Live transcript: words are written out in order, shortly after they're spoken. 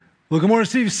Well, good morning,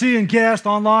 CVC and guests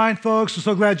online, folks. We're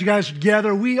so glad you guys are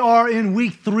together. We are in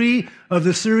week 3 of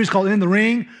this series called In the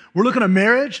Ring. We're looking at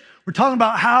marriage. We're talking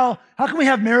about how can we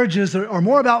have marriages that are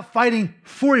more about fighting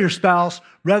for your spouse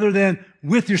rather than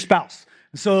with your spouse.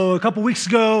 So a couple weeks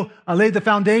ago, I laid the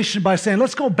foundation by saying,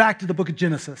 let's go back to the book of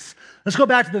Genesis. Let's go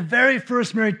back to the very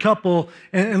first married couple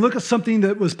and look at something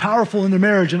that was powerful in their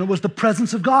marriage, and it was the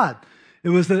presence of God. It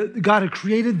was that God had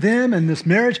created them and this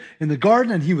marriage in the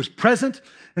garden, and he was present.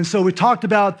 And so we talked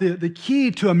about the key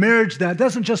to a marriage that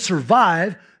doesn't just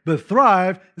survive, but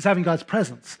thrive is having God's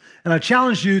presence. And I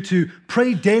challenged you to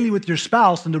pray daily with your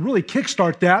spouse, and to really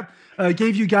kickstart that,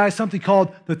 gave you guys something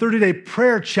called the 30-day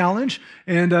prayer challenge.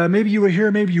 And maybe you were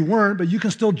here, maybe you weren't, but you can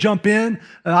still jump in.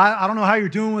 I don't know how you're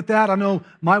doing with that. I know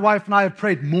my wife and I have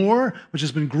prayed more, which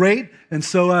has been great. And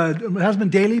so it hasn't been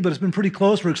daily, but it's been pretty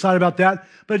close. We're excited about that.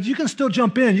 But you can still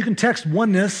jump in. You can text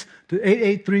oneness to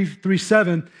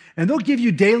 88337, and they'll give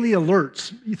you daily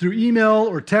alerts through email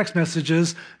or text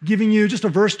messages, giving you just a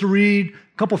verse to read,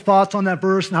 a couple thoughts on that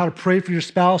verse and how to pray for your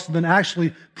spouse, and then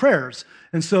actually prayers.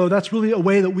 And so that's really a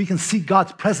way that we can seek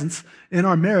God's presence in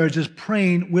our marriage, is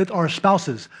praying with our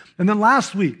spouses. And then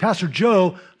last week, Pastor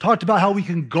Joe talked about how we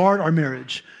can guard our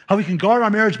marriage,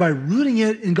 by rooting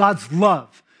it in God's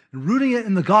love and rooting it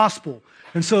in the gospel.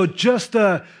 And so just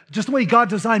the way God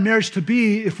designed marriage to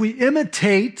be, if we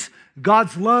imitate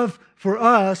God's love for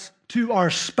us to our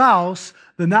spouse,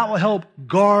 then that will help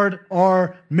guard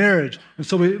our marriage. And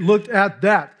so we looked at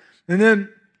that. And then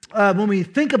when we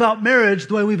think about marriage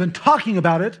the way we've been talking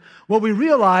about it, what we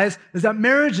realize is that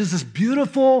marriage is this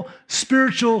beautiful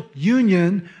spiritual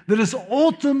union that is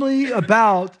ultimately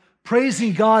about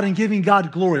praising God and giving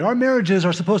God glory. Our marriages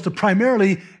are supposed to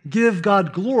primarily give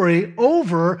God glory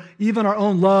over even our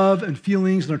own love and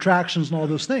feelings and attractions and all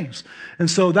those things. And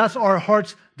so that's our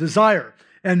heart's desire.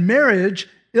 And marriage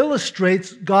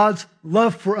illustrates God's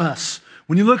love for us.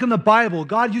 When you look in the Bible,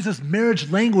 God uses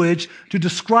marriage language to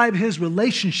describe his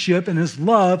relationship and his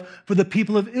love for the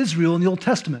people of Israel in the Old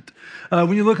Testament.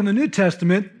 When you look in the New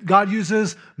Testament, God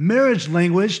uses marriage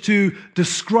language to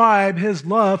describe his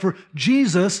love for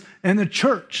Jesus and the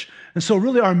church. And so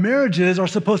really our marriages are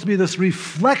supposed to be this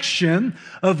reflection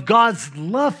of God's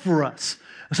love for us.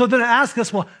 So then I ask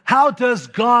us, well, how does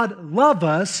God love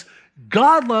us?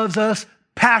 God loves us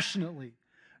passionately.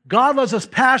 God loves us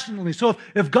passionately. So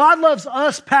if God loves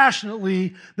us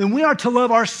passionately, then we are to love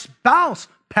our spouse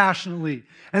passionately.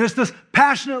 And it's this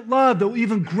passionate love that will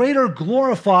even greater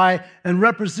glorify and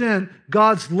represent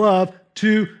God's love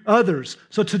to others.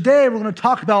 So today we're going to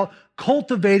talk about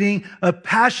cultivating a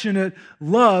passionate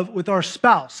love with our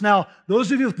spouse. Now,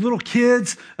 those of you with little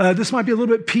kids, this might be a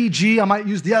little bit PG. I might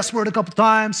use the S word a couple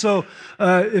times. So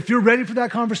if you're ready for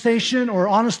that conversation, or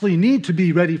honestly need to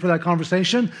be ready for that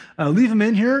conversation, leave them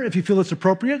in here if you feel it's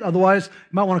appropriate. Otherwise,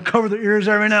 you might want to cover their ears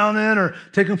every now and then, or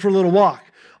take them for a little walk.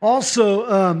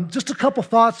 Also, just a couple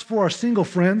thoughts for our single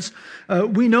friends.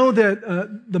 We know that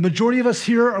the majority of us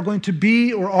here are going to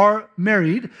be or are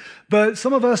married, but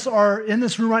some of us are in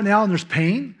this room right now and there's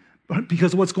pain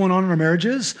because of what's going on in our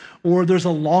marriages, or there's a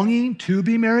longing to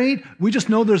be married. We just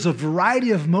know there's a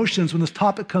variety of emotions when this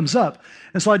topic comes up.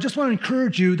 And so I just want to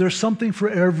encourage you, there's something for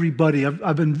everybody.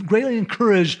 I've been greatly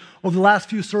encouraged over the last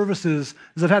few services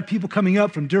as I've had people coming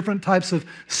up from different types of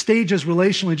stages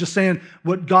relationally, just saying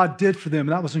what God did for them. And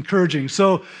that was encouraging.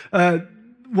 So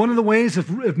one of the ways,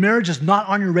 if marriage is not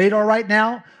on your radar right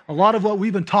now, a lot of what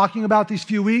we've been talking about these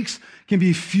few weeks can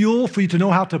be fuel for you to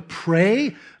know how to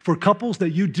pray for couples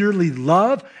that you dearly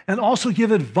love, and also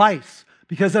give advice.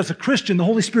 Because as a Christian, the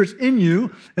Holy Spirit's in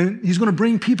you, and he's going to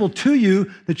bring people to you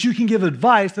that you can give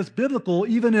advice that's biblical,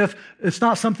 even if it's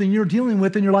not something you're dealing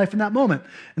with in your life in that moment.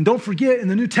 And don't forget, in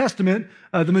the New Testament,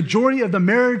 the majority of the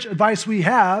marriage advice we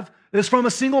have is from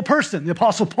a single person, the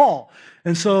Apostle Paul.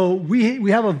 And so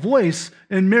we have a voice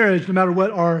in marriage no matter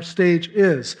what our stage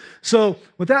is. So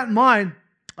with that in mind,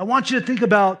 I want you to think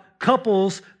about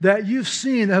couples that you've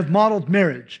seen that have modeled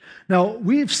marriage. Now,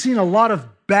 we've seen a lot of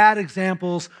bad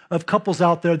examples of couples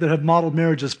out there that have modeled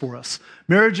marriages for us.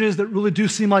 Marriages that really do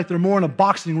seem like they're more in a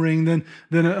boxing ring than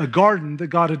a garden that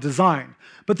God had designed.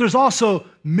 But there's also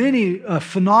many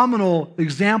phenomenal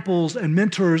examples and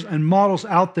mentors and models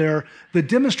out there that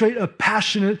demonstrate a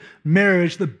passionate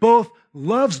marriage that both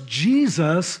loves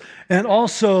Jesus and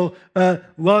also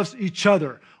loves each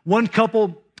other. One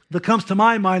couple that comes to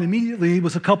my mind immediately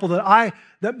was a couple that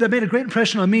made a great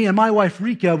impression on me and my wife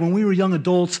Rika when we were young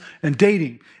adults and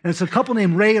dating. And it's a couple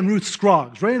named Ray and Ruth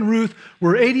Scroggs. Ray and Ruth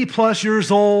were 80 plus years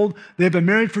old. They've been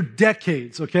married for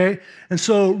decades, okay? And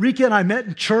so Rika and I met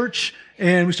in church,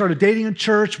 and we started dating in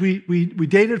church. We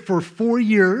dated for 4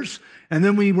 years, And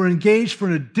then we were engaged for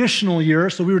an additional year.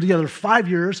 So we were together 5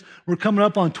 years. We're coming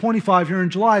up on 25 here in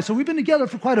July. So we've been together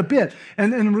for quite a bit.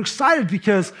 And we're excited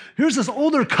because here's this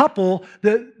older couple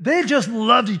that they just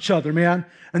loved each other, man.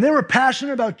 And they were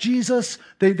passionate about Jesus.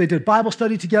 They did Bible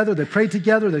study together. They prayed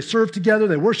together. They served together.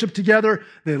 They worshiped together.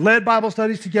 They led Bible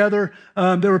studies together.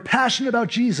 They were passionate about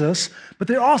Jesus, but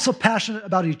they're also passionate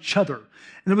about each other.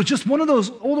 And it was just one of those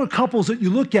older couples that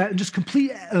you look at and just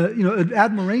complete,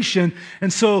 admiration.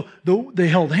 And so they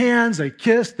held hands, they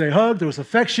kissed, they hugged, there was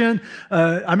affection.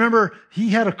 I remember he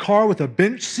had a car with a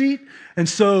bench seat. And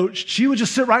so she would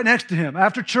just sit right next to him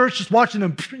after church, just watching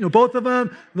them, both of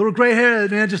them, little gray hair,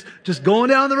 man, just going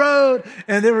down the road.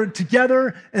 And they were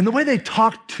together. And the way they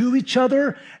talked to each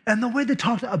other and the way they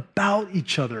talked about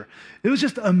each other, it was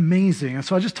just amazing. And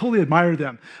so I just totally admired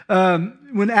them.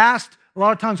 When asked a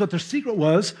lot of times what their secret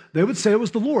was, they would say it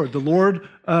was the Lord. The Lord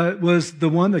was the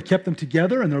one that kept them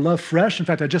together and their love fresh. In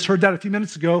fact, I just heard that a few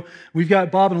minutes ago. We've got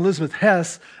Bob and Elizabeth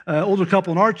Hess, older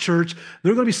couple in our church.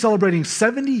 They're going to be celebrating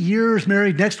 70 years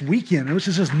married next weekend, which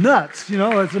is just nuts.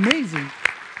 It's amazing.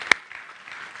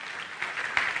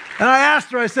 And I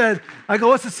asked her, I go,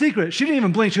 what's the secret? She didn't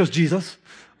even blink. She goes, Jesus.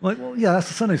 I'm like, well, yeah, that's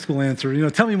the Sunday school answer.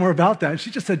 Tell me more about that. And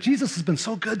she just said, Jesus has been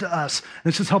so good to us.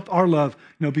 And it's just helped our love,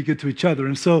 be good to each other.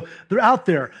 And so they're out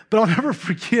there. But I'll never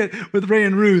forget with Ray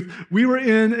and Ruth, we were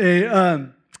in a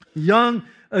young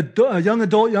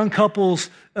adult, young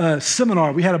couples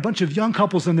seminar. We had a bunch of young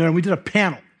couples in there, and we did a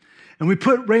panel. And we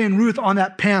put Ray and Ruth on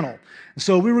that panel. And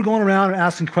so we were going around and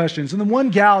asking questions. And then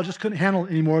one gal just couldn't handle it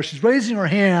anymore. She's raising her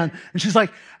hand, and she's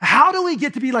like, how do we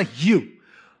get to be like you?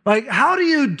 Like, how do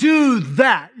you do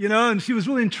that? And she was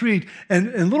really intrigued.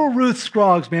 And little Ruth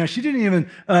Scroggs, man, she didn't even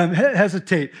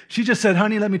hesitate. She just said,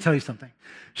 honey, let me tell you something.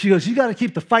 She goes, you got to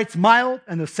keep the fights mild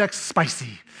and the sex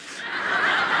spicy.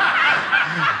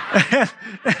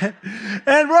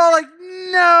 and we're all like,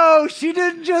 no, she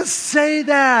didn't just say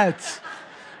that.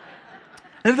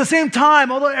 And at the same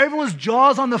time, although everyone's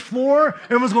jaw's on the floor,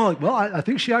 everyone's going like, well, I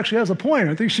think she actually has a point.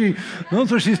 I think she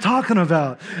knows what she's talking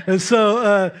about. And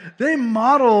so they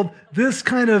modeled this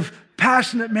kind of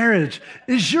passionate marriage.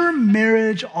 Is your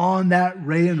marriage on that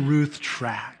Ray and Ruth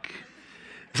track?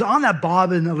 Is it on that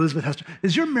Bob and Elizabeth Hester?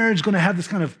 Is your marriage going to have this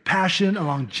kind of passion and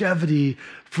longevity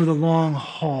for the long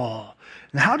haul?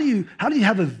 And how do you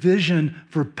have a vision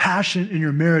for passion in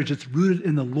your marriage that's rooted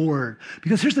in the Lord?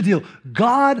 Because here's the deal.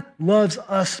 God loves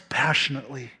us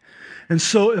passionately. And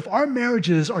so if our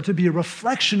marriages are to be a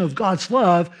reflection of God's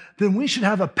love, then we should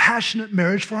have a passionate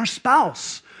marriage for our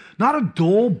spouse. Not a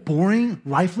dull, boring,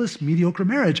 lifeless, mediocre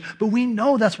marriage. But we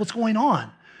know that's what's going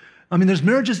on. I mean, there's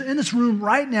marriages in this room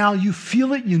right now. You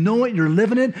feel it, you know it, you're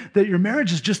living it, that your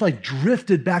marriage is just like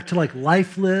drifted back to like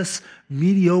lifeless,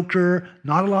 mediocre,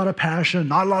 not a lot of passion,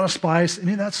 not a lot of spice,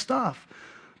 any of that stuff.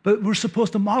 But we're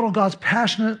supposed to model God's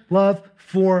passionate love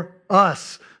for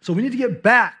us. So we need to get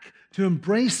back to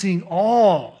embracing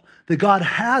all that God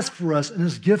has for us in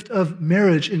his gift of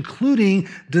marriage, including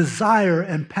desire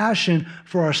and passion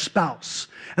for our spouse.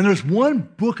 And there's one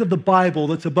book of the Bible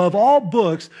that's above all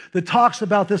books that talks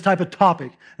about this type of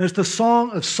topic, and it's the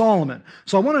Song of Solomon.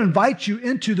 So I want to invite you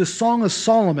into the Song of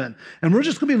Solomon, and we're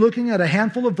just going to be looking at a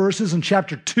handful of verses in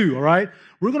chapter 2, all right?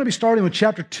 We're going to be starting with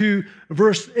chapter 2,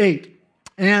 verse 8.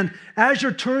 And as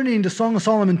you're turning to Song of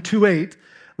Solomon 2:8,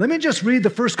 let me just read the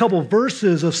first couple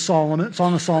verses of Solomon,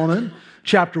 Song of Solomon,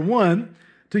 chapter 1,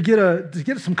 to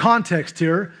get some context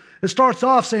here. It starts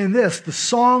off saying this, the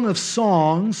Song of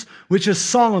Songs, which is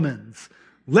Solomon's.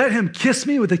 Let him kiss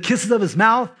me with the kisses of his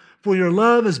mouth, for your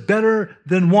love is better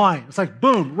than wine. It's like,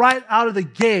 boom, right out of the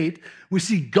gate, we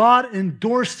see God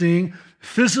endorsing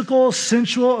physical,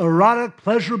 sensual, erotic,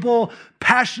 pleasurable,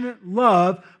 passionate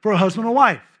love for a husband and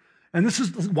wife. And this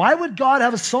is, why would God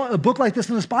have a book like this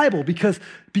in his Bible? Because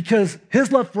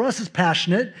his love for us is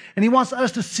passionate, and he wants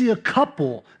us to see a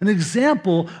couple, an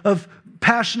example of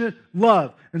passionate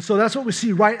love. And so that's what we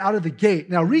see right out of the gate.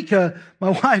 Now, Rika, my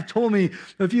wife, told me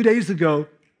a few days ago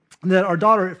that our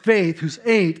daughter, Faith, who's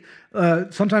 8,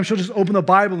 sometimes she'll just open the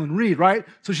Bible and read, right?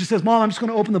 So she says, Mom, I'm just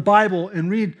going to open the Bible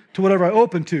and read to whatever I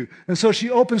open to. And so she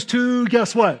opens to,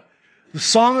 guess what? The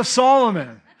Song of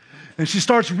Solomon. And she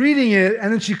starts reading it,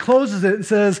 and then she closes it and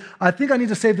says, I think I need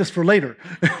to save this for later.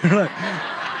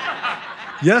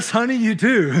 Yes, honey, you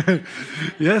do.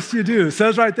 Yes, you do. It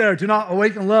says right there, do not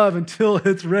awaken love until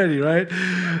it's ready, right?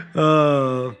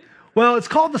 Well, it's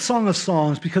called the Song of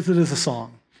Songs because it is a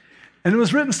song. And it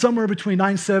was written somewhere between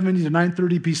 970 to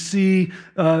 930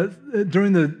 BC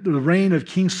during the reign of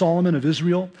King Solomon of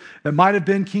Israel. It might have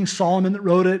been King Solomon that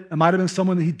wrote it. It might have been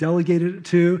someone that he delegated it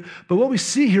to. But what we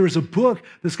see here is a book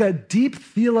that's got deep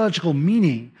theological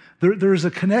meaning. There's a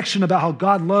connection about how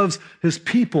God loves his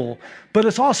people, but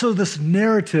it's also this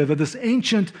narrative of this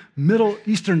ancient Middle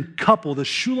Eastern couple, the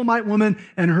Shulamite woman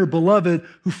and her beloved,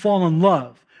 who fall in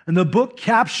love. And the book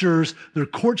captures their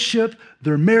courtship,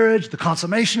 their marriage, the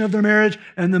consummation of their marriage,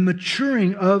 and the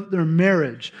maturing of their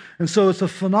marriage. And so it's a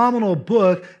phenomenal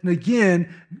book. And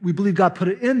again, we believe God put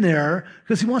it in there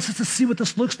because he wants us to see what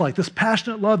this looks like, this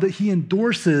passionate love that he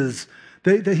endorses,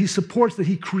 that he supports, that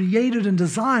he created and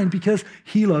designed because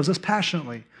he loves us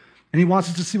passionately. And he wants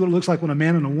us to see what it looks like when a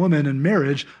man and a woman in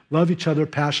marriage love each other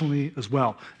passionately as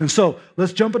well. And so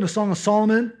let's jump into Song of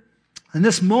Solomon. And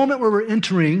this moment where we're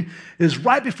entering is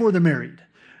right before they're married.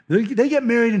 They get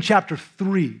married in chapter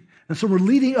 3. And so we're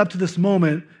leading up to this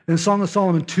moment in Song of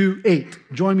Solomon 2:8.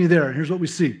 Join me there. Here's what we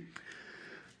see.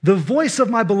 The voice of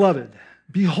my beloved,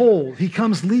 behold, he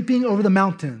comes leaping over the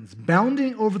mountains,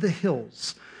 bounding over the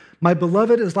hills. My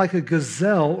beloved is like a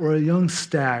gazelle or a young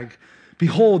stag.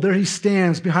 Behold, there he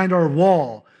stands behind our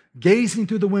wall, gazing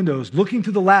through the windows, looking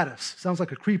through the lattice. Sounds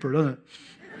like a creeper, doesn't it?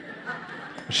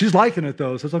 She's liking it,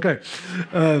 though, so it's okay.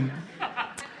 It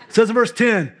says in verse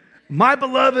 10, my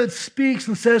beloved speaks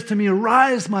and says to me,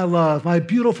 arise, my love, my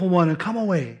beautiful one, and come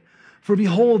away. For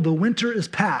behold, the winter is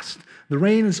past, the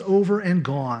rain is over and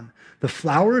gone. The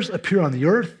flowers appear on the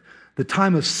earth, the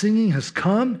time of singing has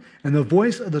come, and the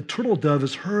voice of the turtle dove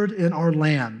is heard in our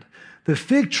land. The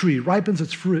fig tree ripens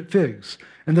its figs,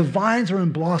 and the vines are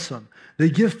in blossom. They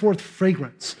give forth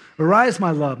fragrance. Arise,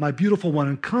 my love, my beautiful one,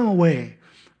 and come away.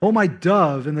 O my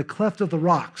dove, in the cleft of the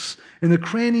rocks, in the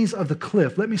crannies of the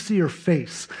cliff, let me see your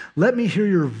face. Let me hear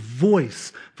your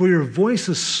voice, for your voice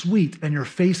is sweet and your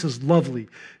face is lovely.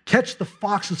 Catch the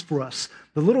foxes for us,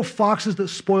 the little foxes that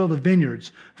spoil the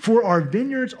vineyards, for our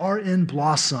vineyards are in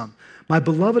blossom. My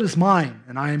beloved is mine,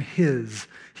 and I am his.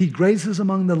 He grazes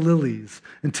among the lilies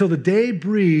until the day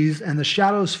breeze and the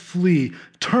shadows flee.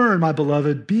 Turn, my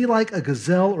beloved, be like a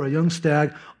gazelle or a young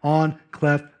stag on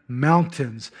cleft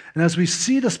mountains. And as we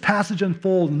see this passage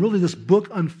unfold, and really this book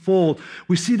unfold,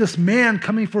 we see this man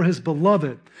coming for his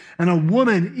beloved and a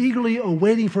woman eagerly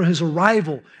awaiting for his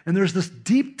arrival. And there's this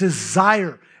deep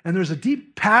desire and there's a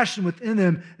deep passion within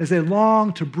them as they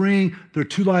long to bring their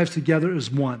two lives together as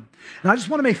one. And I just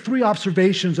want to make 3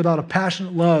 observations about a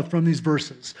passionate love from these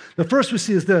verses. The first we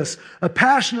see is this: a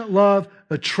passionate love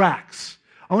attracts.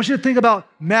 I want you to think about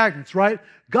magnets, right?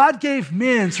 God gave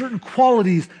men certain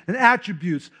qualities and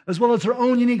attributes, as well as their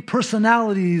own unique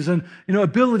personalities and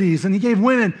abilities. And he gave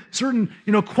women certain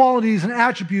qualities and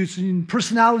attributes and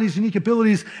personalities, unique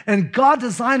abilities. And God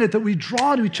designed it that we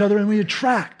draw to each other and we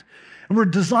attract. And we're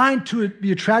designed to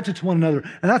be attracted to one another.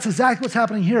 And that's exactly what's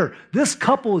happening here. This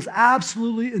couple is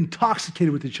absolutely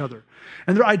intoxicated with each other.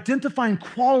 And they're identifying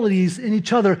qualities in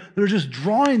each other that are just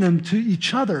drawing them to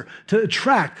each other to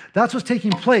attract. That's what's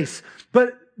taking place.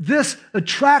 But this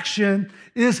attraction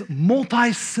is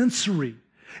multisensory.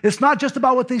 It's not just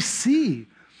about what they see.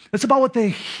 It's about what they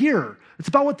hear. It's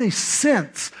about what they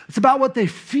sense. It's about what they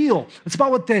feel. It's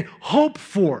about what they hope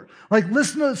for. Like,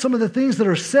 listen to some of the things that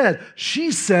are said.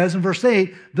 She says in verse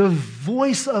 8, the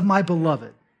voice of my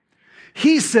beloved.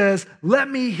 He says, let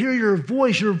me hear your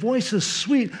voice. Your voice is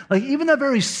sweet. Like, even the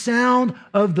very sound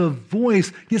of the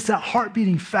voice gets that heart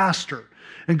beating faster.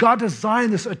 And God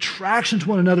designed this attraction to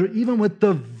one another, even with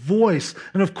the voice.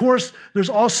 And of course, there's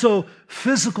also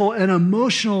physical and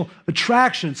emotional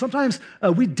attraction. Sometimes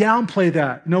we downplay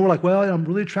that. We're like, well, I'm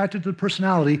really attracted to the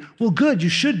personality. Well, good, you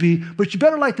should be, but you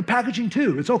better like the packaging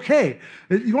too. It's okay.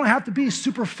 You don't have to be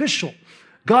superficial.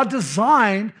 God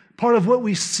designed part of what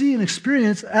we see and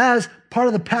experience as part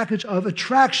of the package of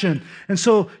attraction. And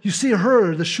so you see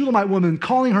her, the Shulamite woman,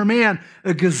 calling her man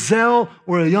a gazelle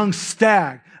or a young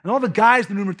stag. And all the guys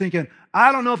in the room are thinking,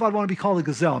 I don't know if I'd want to be called a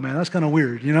gazelle, man. That's kind of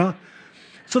weird,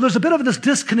 So there's a bit of this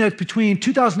disconnect between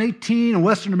 2018 and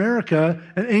Western America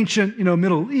and ancient,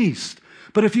 Middle East.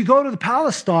 But if you go to the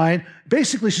Palestine,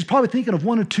 basically she's probably thinking of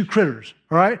one of 2 critters,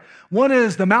 all right? One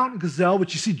is the mountain gazelle,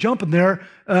 which you see jumping there,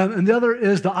 and the other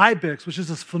is the ibex, which is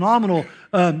this phenomenal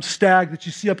stag that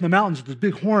you see up in the mountains with those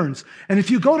big horns. And if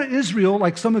you go to Israel,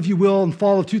 like some of you will in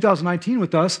fall of 2019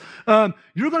 with us,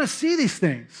 you're going to see these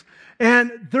things.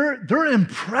 And they're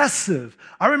impressive.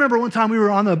 I remember one time we were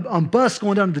on bus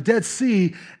going down to the Dead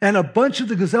Sea, and a bunch of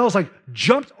the gazelles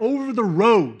jumped over the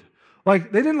road. They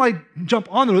didn't jump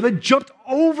on the road, they jumped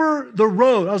over the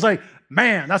road. I was like,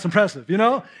 man, that's impressive, you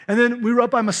know? And then we were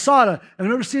up by Masada, and I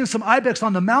remember seeing some ibex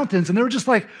on the mountains, and they were just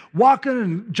like walking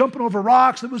and jumping over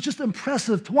rocks. It was just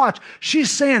impressive to watch.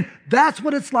 She's saying, that's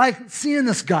what it's like seeing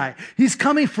this guy. He's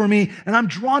coming for me, and I'm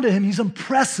drawn to him. He's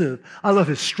impressive. I love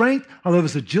his strength. I love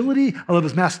his agility. I love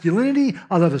his masculinity.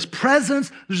 I love his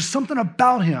presence. There's just something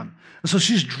about him. And so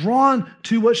she's drawn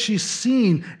to what she's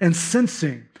seeing and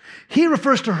sensing. He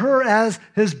refers to her as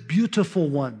his beautiful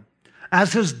one,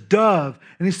 as his dove.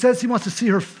 And he says he wants to see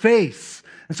her face.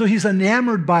 And so he's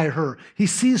enamored by her. He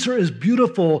sees her as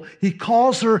beautiful. He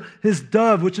calls her his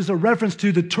dove, which is a reference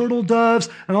to the turtle doves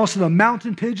and also the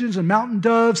mountain pigeons and mountain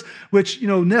doves, which,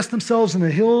 nest themselves in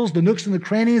the hills, the nooks and the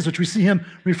crannies, which we see him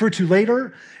refer to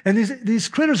later. And these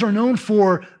critters are known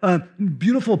for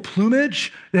beautiful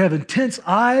plumage. They have intense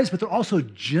eyes, but they're also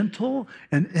gentle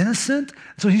and innocent.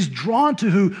 So he's drawn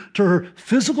to her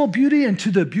physical beauty and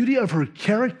to the beauty of her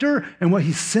character and what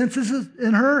he senses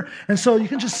in her. And so you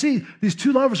can just see these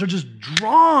two lovers are just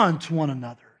drawn to one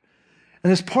another.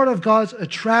 And it's part of God's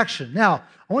attraction. Now,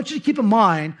 I want you to keep in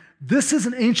mind, this is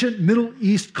an ancient Middle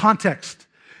East context.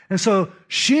 And so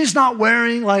she's not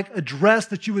wearing like a dress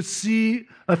that you would see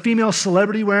a female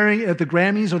celebrity wearing at the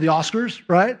Grammys or the Oscars,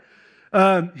 right?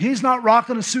 He's not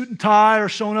rocking a suit and tie or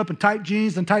showing up in tight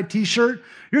jeans and tight t-shirt.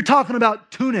 You're talking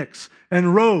about tunics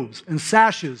and robes and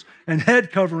sashes and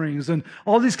head coverings and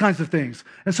all these kinds of things.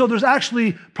 And so there's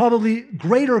actually probably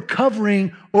greater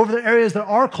covering over the areas that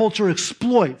our culture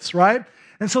exploits, right?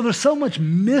 And so there's so much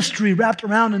mystery wrapped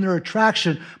around in their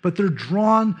attraction, but they're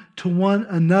drawn to one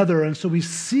another. And so we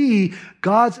see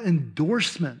God's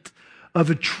endorsement of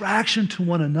attraction to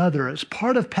one another as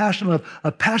part of passionate love.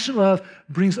 A passionate love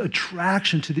brings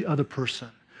attraction to the other person.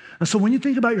 And so when you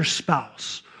think about your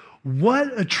spouse,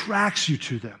 what attracts you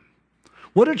to them?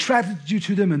 What attracted you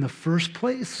to them in the first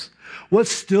place? What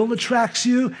still attracts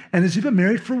you? And as you've been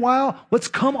married for a while, what's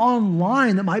come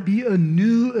online that might be a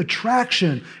new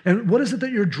attraction? And what is it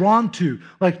that you're drawn to?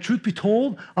 Like, truth be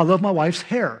told, I love my wife's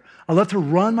hair. I love to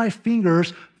run my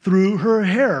fingers through her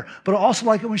hair, but I also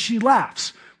like it when she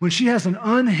laughs. When she has an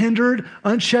unhindered,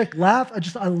 unchecked laugh,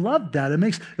 I love that.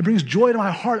 It brings joy to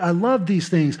my heart. I love these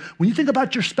things. When you think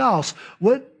about your spouse,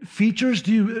 what features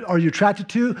are you attracted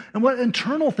to, and what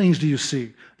internal things do you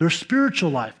see? Their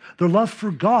spiritual life, their love for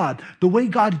God, the way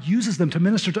God uses them to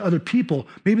minister to other people,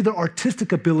 maybe their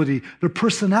artistic ability, their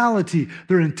personality,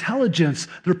 their intelligence,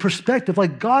 their perspective.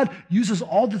 Like, God uses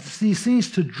all these things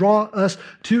to draw us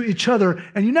to each other,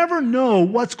 and you never know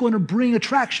what's going to bring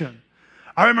attraction.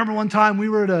 I remember one time we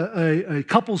were at a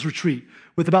couples retreat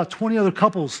with about 20 other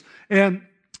couples, and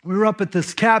we were up at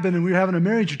this cabin, and we were having a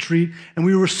marriage retreat, and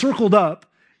we were circled up,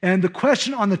 and the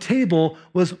question on the table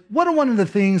was, what are one of the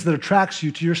things that attracts you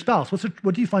to your spouse?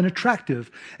 What do you find attractive?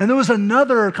 And there was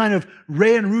another kind of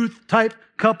Ray and Ruth type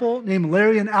couple named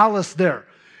Larry and Alice there.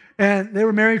 And they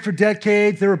were married for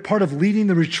decades. They were part of leading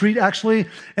the retreat, actually.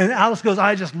 And Alice goes,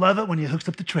 I just love it when he hooks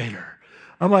up the trailer.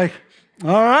 I'm like,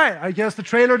 all right, I guess the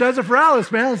trailer does it for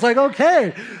Alice, man. It's like,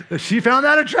 okay, she found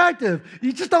that attractive.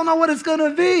 You just don't know what it's going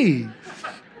to be.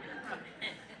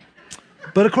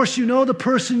 But of course, the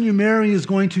person you marry is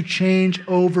going to change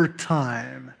over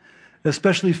time,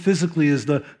 especially physically as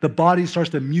the body starts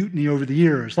to mutiny over the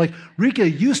years. Like, Rika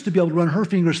used to be able to run her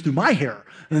fingers through my hair,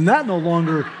 and that no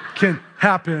longer can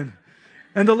happen.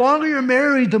 And the longer you're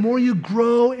married, the more you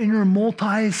grow in your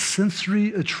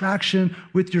multi-sensory attraction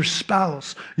with your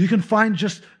spouse. You can find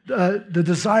just the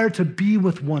desire to be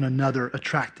with one another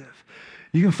attractive.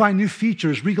 You can find new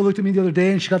features. Rika looked at me the other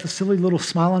day, and she got this silly little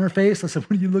smile on her face. I said,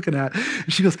 what are you looking at?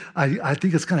 And she goes, I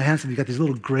think it's kind of handsome. You got these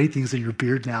little gray things in your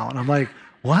beard now. And I'm like,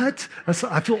 what?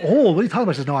 I feel old. What are you talking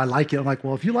about? She says, no, I like it. I'm like,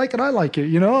 well, if you like it, I like it,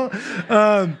 You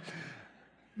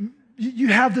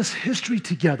have this history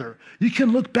together. You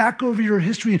can look back over your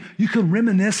history and you can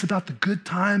reminisce about the good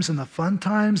times and the fun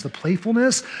times, the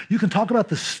playfulness. You can talk about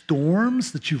the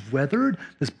storms that you've weathered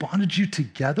that's bonded you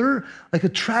together. Like,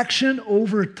 attraction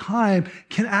over time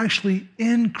can actually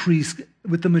increase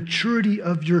with the maturity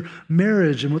of your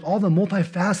marriage and with all the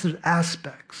multifaceted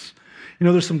aspects.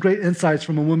 There's some great insights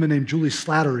from a woman named Julie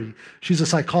Slattery. She's a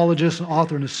psychologist, an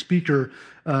author, and a speaker.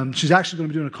 She's actually going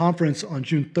to be doing a conference on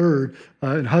June 3rd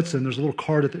in Hudson. There's a little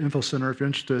card at the info center if you're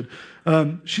interested.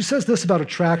 She says this about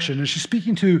attraction, and she's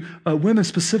speaking to women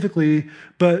specifically,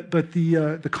 but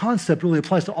the concept really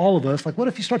applies to all of us. Like, what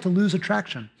if you start to lose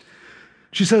attraction?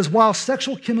 She says, while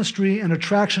sexual chemistry and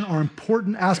attraction are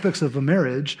important aspects of a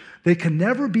marriage, they can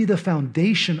never be the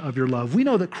foundation of your love. We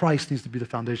know that Christ needs to be the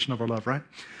foundation of our love, right?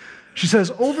 She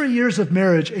says, over years of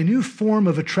marriage, a new form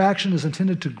of attraction is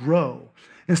intended to grow.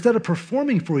 Instead of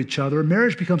performing for each other,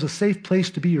 marriage becomes a safe place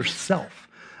to be yourself,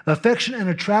 Affection and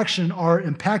attraction are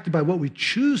impacted by what we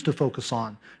choose to focus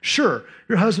on. Sure,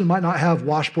 your husband might not have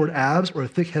washboard abs or a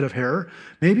thick head of hair.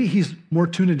 Maybe he's more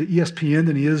tuned into ESPN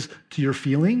than he is to your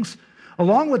feelings.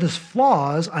 Along with his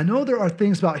flaws, I know there are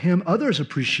things about him others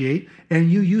appreciate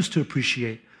and you used to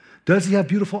appreciate. Does he have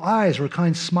beautiful eyes or a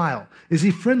kind smile? Is he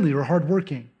friendly or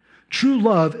hardworking? True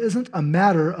love isn't a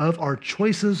matter of our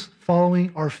choices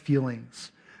following our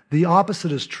feelings. The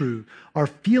opposite is true. Our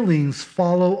feelings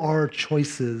follow our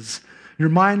choices. Your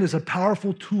mind is a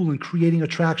powerful tool in creating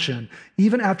attraction,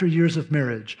 even after years of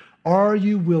marriage. Are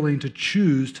you willing to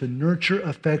choose to nurture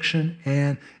affection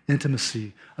and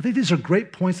intimacy? I think these are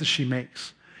great points that she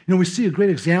makes. You know, we see a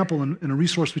great example in a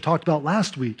resource we talked about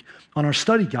last week on our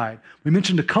study guide. We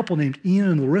mentioned a couple named Ian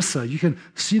and Larissa. You can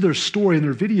see their story in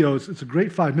their videos. It's a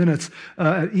great 5 minutes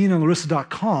at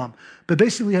ianandlarissa.com. But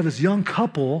basically, you have this young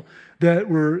couple that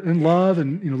were in love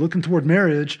and looking toward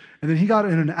marriage, and then he got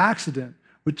in an accident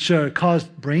which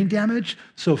caused brain damage.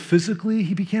 So physically,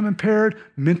 he became impaired.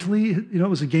 Mentally, it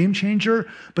was a game changer.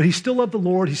 But he still loved the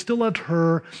Lord. He still loved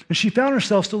her. And she found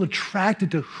herself still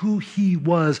attracted to who he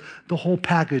was, the whole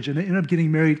package. And they ended up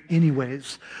getting married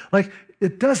anyways. Like,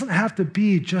 it doesn't have to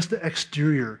be just the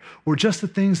exterior or just the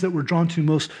things that we're drawn to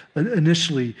most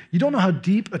initially. You don't know how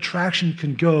deep attraction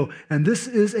can go. And this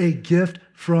is a gift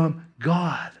from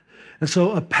God. And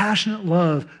so a passionate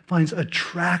love finds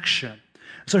attraction.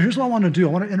 So here's what I want to do.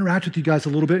 I want to interact with you guys a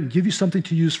little bit and give you something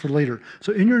to use for later.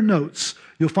 So in your notes,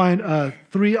 you'll find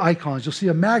 3 icons. You'll see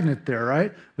a magnet there,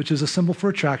 right? Which is a symbol for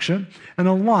attraction, and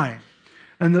a line.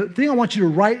 And the thing I want you to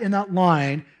write in that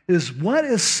line is, what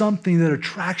is something that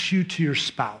attracts you to your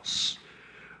spouse?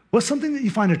 What's something that you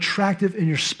find attractive in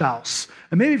your spouse?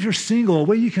 And maybe if you're single, a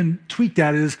way you can tweak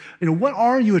that is, what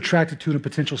are you attracted to in a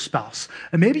potential spouse?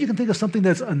 And maybe you can think of something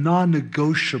that's a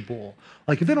non-negotiable.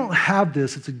 Like if they don't have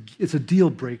this, it's a deal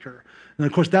breaker. And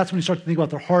of course, that's when you start to think about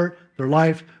their heart, their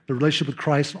life, their relationship with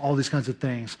Christ, and all these kinds of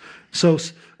things. So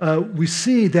we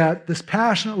see that this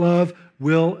passionate love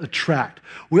will attract.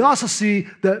 We also see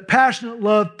that passionate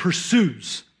love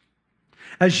pursues.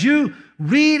 As you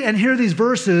read and hear these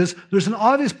verses, there's an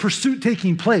obvious pursuit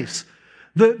taking place.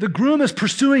 The groom is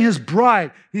pursuing his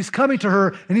bride. He's coming to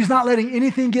her, and he's not letting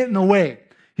anything get in the way.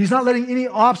 He's not letting any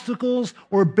obstacles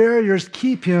or barriers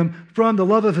keep him from the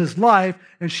love of his life,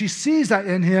 and she sees that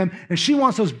in him, and she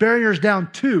wants those barriers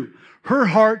down too. Her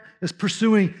heart is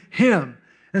pursuing him.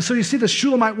 And so you see the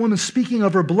Shulamite woman speaking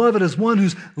of her beloved as one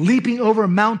who's leaping over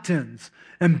mountains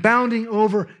and bounding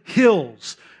over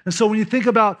hills. And so when you think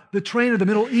about the terrain of the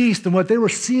Middle East and what they were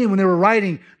seeing when they were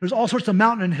writing, there's all sorts of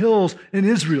mountain and hills in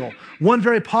Israel. One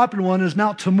very popular one is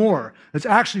Mount Tabor. It's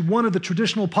actually one of the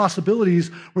traditional possibilities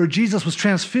where Jesus was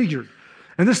transfigured.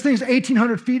 And this thing's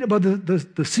 1,800 feet above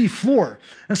the sea floor.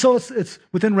 And so it's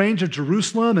within range of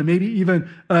Jerusalem and maybe even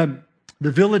the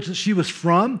village that she was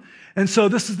from. And so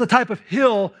this is the type of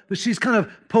hill that she's kind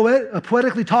of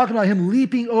poetically talking about him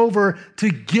leaping over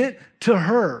to get to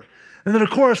her. And then,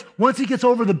 of course, once he gets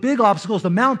over the big obstacles,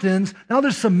 the mountains, now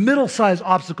there's some middle-sized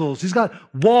obstacles. He's got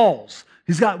walls.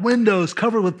 He's got windows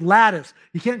covered with lattice.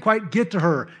 He can't quite get to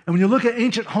her. And when you look at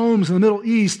ancient homes in the Middle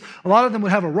East, a lot of them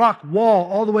would have a rock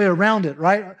wall all the way around it,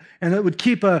 right? And it would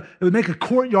make a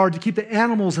courtyard to keep the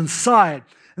animals inside.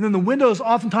 And then the windows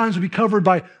oftentimes would be covered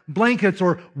by blankets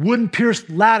or wooden-pierced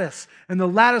lattice. And the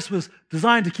lattice was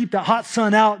designed to keep that hot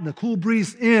sun out and the cool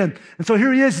breeze in. And so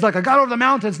here he is. He's like, I got over the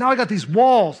mountains. Now I got these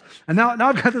walls. And now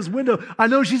I've got this window. I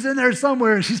know she's in there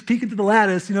somewhere, and she's peeking through the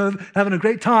lattice, having a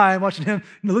great time, watching him,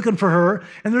 looking for her.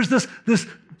 And there's this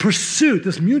pursuit,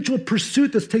 this mutual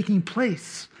pursuit that's taking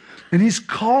place. And he's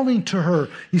calling to her.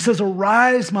 He says,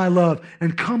 arise, my love,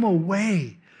 and come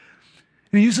away.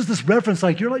 And he uses this reference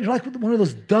like, you're like one of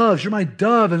those doves. You're my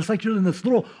dove. And it's like you're in this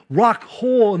little rock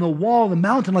hole in the wall of the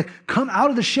mountain. Like, come out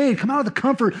of the shade. Come out of the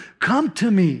comfort. Come to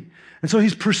me. And so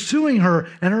he's pursuing her,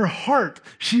 and her heart,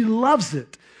 she loves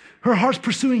it. Her heart's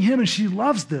pursuing him, and she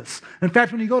loves this. In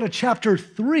fact, when you go to chapter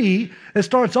 3, it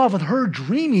starts off with her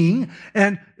dreaming,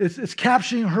 and it's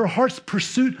capturing her heart's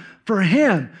pursuit for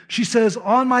him. She says,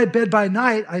 on my bed by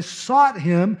night, I sought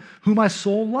him whom my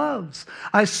soul loves.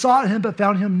 I sought him, but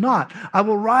found him not. I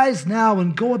will rise now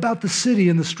and go about the city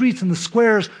and the streets and the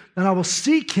squares, and I will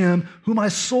seek him whom my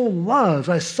soul loves.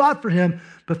 I sought for him,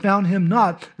 but found him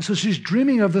not. And so she's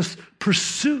dreaming of this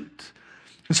pursuit.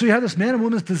 And so you have this man and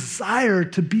woman's desire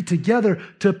to be together,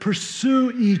 to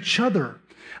pursue each other.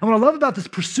 And what I love about this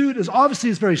pursuit is obviously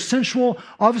it's very sensual.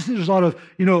 Obviously there's a lot of,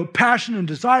 passion and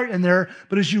desire in there.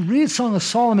 But as you read Song of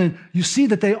Solomon, you see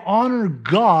that they honor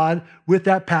God with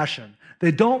that passion.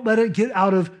 They don't let it get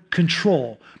out of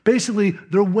control. Basically,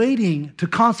 they're waiting to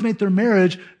consummate their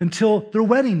marriage until their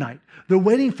wedding night. They're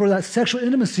waiting for that sexual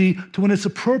intimacy to when it's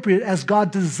appropriate as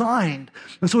God designed.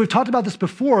 And so we've talked about this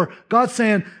before. God's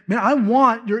saying, man, I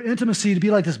want your intimacy to be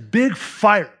like this big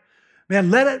fire. Man,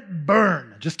 let it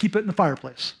burn. Just keep it in the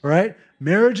fireplace, all right?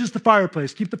 Marriage is the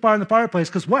fireplace. Keep the fire in the fireplace,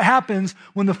 because what happens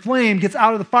when the flame gets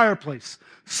out of the fireplace?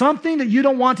 Something that you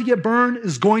don't want to get burned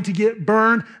is going to get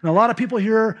burned. And a lot of people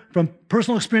here from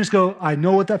personal experience go, I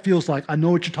know what that feels like. I know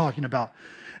what you're talking about.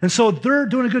 And so they're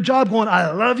doing a good job going,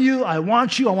 I love you, I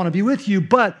want to be with you,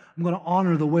 but I'm going to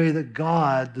honor the way that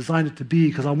God designed it to be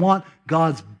because I want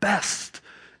God's best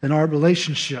in our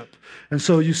relationship. And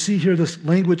so you see here this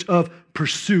language of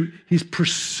pursuit. He's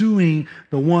pursuing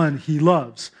the one he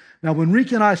loves. Now, when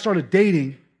Rika and I started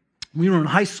dating, we were in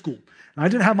high school. And I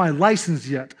didn't have my license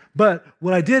yet, but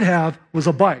what I did have was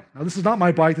a bike. Now, this is not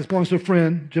my bike. This belongs to a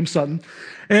friend, Jim Sutton.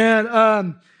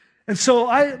 And so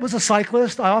I was a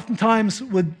cyclist. I oftentimes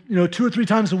would, 2 or 3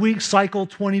 times a week, cycle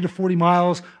 20 to 40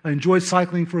 miles. I enjoyed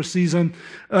cycling for a season.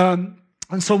 And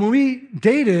so when we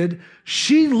dated,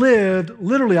 she lived,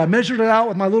 literally, I measured it out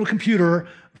with my little computer.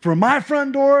 From my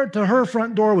front door to her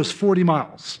front door was 40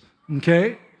 miles,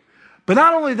 okay? But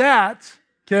not only that,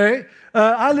 okay,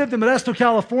 I lived in Modesto,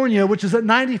 California, which is at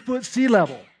 90-foot sea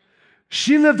level.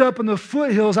 She lived up in the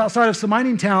foothills outside of some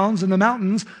mining towns in the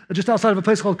mountains, just outside of a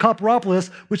place called Copperopolis,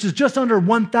 which is just under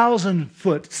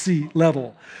 1,000-foot sea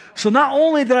level. So not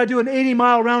only did I do an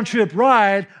 80-mile round-trip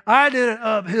ride, I did it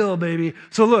uphill, baby.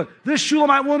 So look, this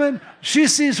Shulamite woman, she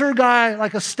sees her guy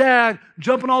like a stag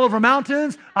jumping all over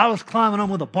mountains. I was climbing them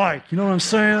with a bike. You know what I'm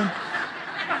saying?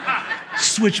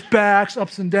 Switchbacks,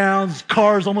 ups and downs,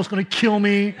 cars almost going to kill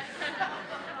me.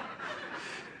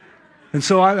 And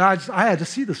so I had to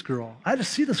see this girl. I had to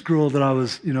see this girl that I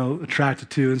was, attracted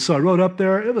to. And so I rode up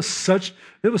there. It was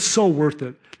so worth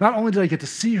it. Not only did I get to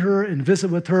see her and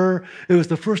visit with her, it was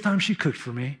the first time she cooked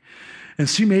for me. And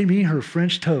she made me her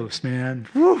French toast, man.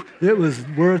 Woo, it was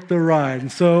worth the ride.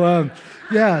 And so,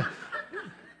 yeah.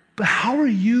 But how are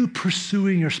you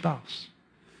pursuing your spouse?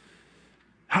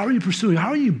 How are you pursuing? How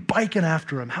are you biking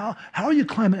after them? How are you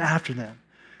climbing after them?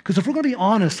 Because if we're going to be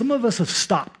honest, some of us have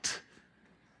stopped.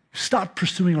 Stop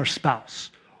pursuing our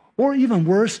spouse. Or even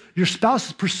worse, your spouse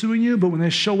is pursuing you, but when they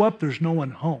show up, there's no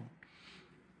one home.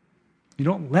 You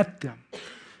don't let them.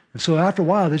 And so after a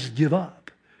while, they just give up.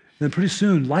 And then pretty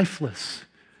soon, lifeless,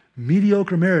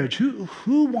 mediocre marriage.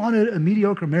 Who wanted a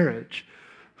mediocre marriage?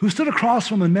 Who stood across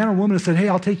from a man or woman and said, hey,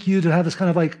 I'll take you to have this kind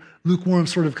of like lukewarm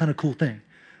sort of kind of cool thing?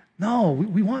 No,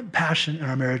 we want passion in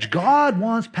our marriage. God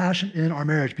wants passion in our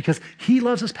marriage because he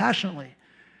loves us passionately.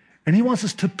 And he wants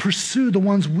us to pursue the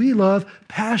ones we love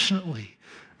passionately.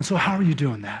 And so how are you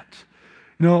doing that?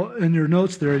 In your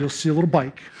notes there, you'll see a little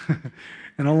bike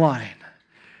and a line.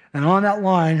 And on that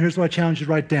line, here's what I challenge you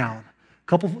to write down.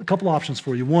 A couple options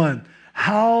for you. One,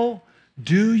 how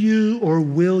do you or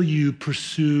will you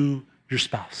pursue your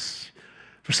spouse?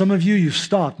 For some of you, you've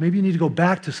stopped. Maybe you need to go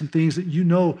back to some things that you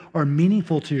know are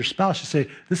meaningful to your spouse. You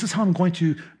say, this is how I'm going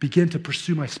to begin to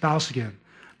pursue my spouse again.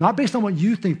 Not based on what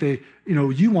you think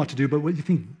you want to do, but what you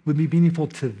think would be meaningful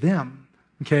to them,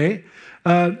 okay?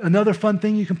 Another fun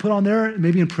thing you can put on there,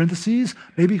 maybe in parentheses,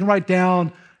 maybe you can write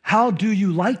down, how do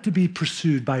you like to be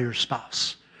pursued by your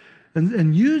spouse?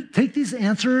 And you take these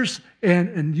answers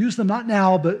and use them not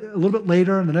now, but a little bit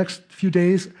later in the next few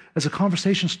days as a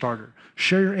conversation starter.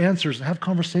 Share your answers and have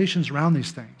conversations around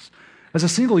these things. As a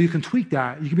single, you can tweak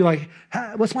that. You can be like,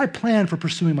 what's my plan for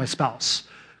pursuing my spouse?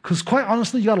 Because quite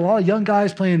honestly, you got a lot of young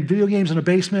guys playing video games in a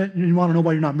basement, and you want to know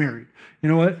why you're not married. You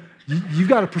know what? You've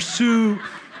got to pursue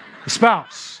the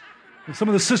spouse. And some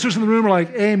of the sisters in the room are like,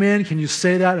 amen, can you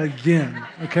say that again?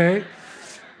 Okay?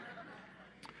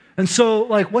 And so,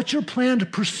 what's your plan to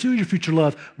pursue your future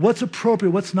love? What's appropriate?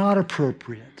 What's not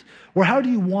appropriate? Or how do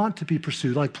you want to be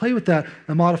pursued? Play with that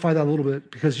and modify that a little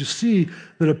bit, because you see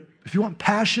that if you want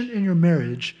passion in your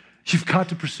marriage, you've got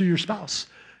to pursue your spouse.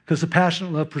 Because a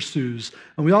passionate love pursues.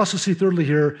 And we also see thirdly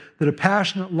here that a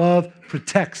passionate love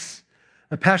protects.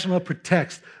 A passionate love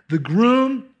protects. The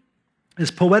groom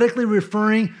is poetically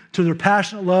referring to their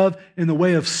passionate love in the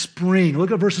way of spring.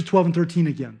 Look at verses 12 and 13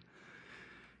 again.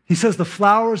 He says, the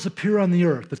flowers appear on the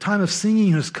earth. The time of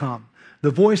singing has come.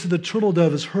 The voice of the turtle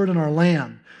dove is heard in our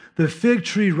land. The fig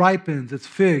tree ripens its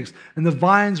figs, and the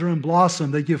vines are in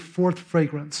blossom. They give forth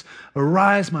fragrance.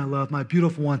 Arise, my love, my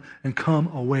beautiful one, and come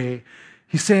away.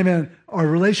 He's saying, man, our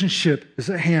relationship is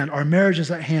at hand. Our marriage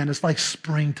is at hand. It's like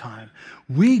springtime.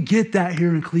 We get that here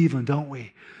in Cleveland, don't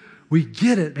we? we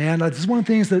get it, man. Like, this is one of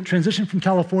the things that transitioned from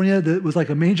California that was like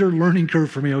a major learning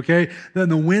curve for me, okay? Then in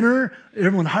the winter,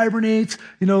 everyone hibernates,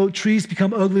 trees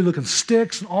become ugly looking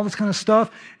sticks and all this kind of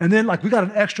stuff. And then like we got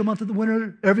an extra month of the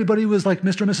winter. Everybody was like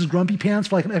Mr. and Mrs. Grumpy Pants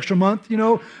for like an extra month,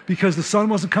 because the sun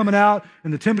wasn't coming out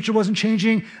and the temperature wasn't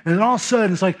changing. And then all of a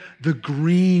sudden it's like the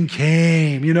green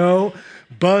came,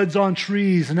 buds on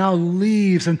trees and now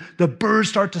leaves and the birds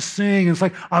start to sing. And it's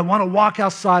like, I want to walk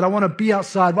outside. I want to be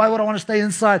outside. Why would I want to stay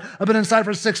inside? I've been inside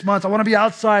for 6 months. I want to be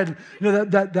outside.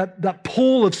 That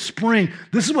pull of spring.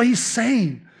 This is what he's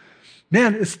saying.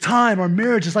 Man, it's time. Our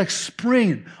marriage is like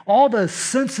spring. All the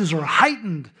senses are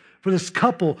heightened for this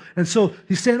couple. And so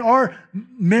he's saying our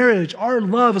marriage, our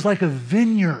love is like a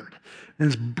vineyard.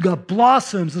 And it's got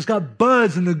blossoms, it's got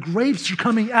buds, and the grapes are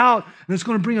coming out, and it's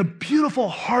going to bring a beautiful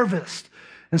harvest.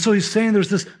 And so he's saying there's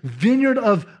this vineyard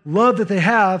of love that they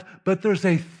have, but there's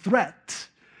a threat.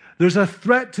 There's a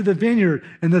threat to the vineyard,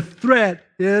 and the threat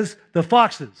is the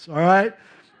foxes, all right?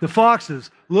 The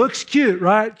foxes. Looks cute,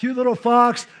 right? Cute little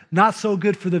fox, not so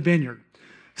good for the vineyard.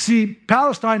 See,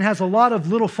 Palestine has a lot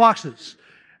of little foxes.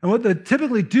 And what they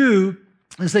typically do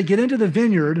is they get into the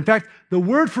vineyard. In fact, the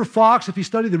word for fox, if you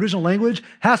study the original language,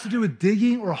 has to do with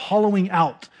digging or hollowing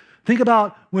out. Think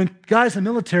about when guys in the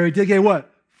military dig a what?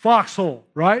 Foxhole,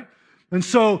 right? And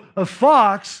so a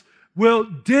fox will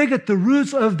dig at the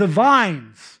roots of the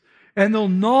vines, and they'll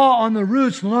gnaw on the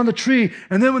roots, gnaw on the tree,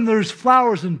 and then when there's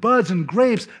flowers and buds and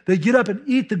grapes, they get up and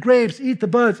eat the grapes, eat the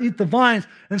buds, eat the vines.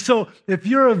 And so if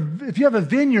you have a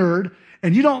vineyard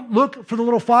and you don't look for the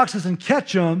little foxes and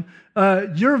catch them,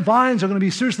 your vines are going to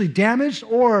be seriously damaged,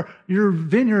 or your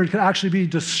vineyard could actually be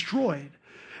destroyed.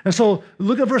 And so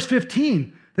look at verse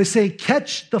 15. They say,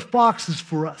 catch the foxes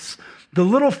for us. The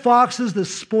little foxes that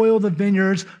spoil the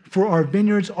vineyards, for our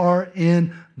vineyards are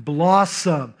in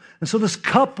blossom. And so this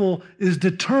couple is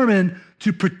determined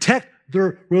to protect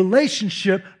their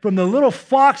relationship from the little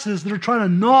foxes that are trying to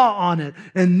gnaw on it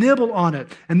and nibble on it.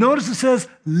 And notice it says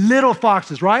little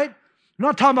foxes, right? We're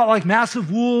not talking about like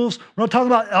massive wolves. We're not talking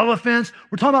about elephants.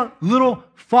 We're talking about little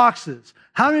foxes.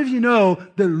 How many of you know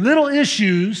that little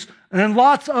issues, and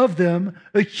lots of them,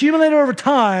 accumulated over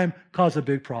time, cause a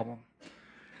big problem?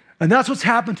 And that's what's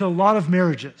happened to a lot of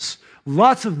marriages.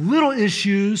 Lots of little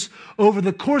issues over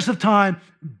the course of time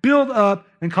build up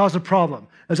and cause a problem.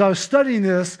 As I was studying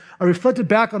this, I reflected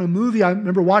back on a movie I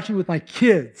remember watching with my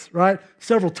kids, right,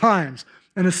 several times.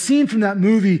 And a scene from that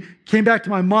movie came back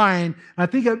to my mind. And I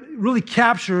think it really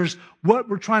captures what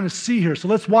we're trying to see here. So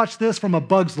let's watch this from A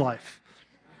Bug's Life.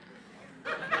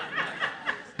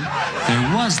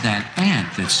 There was that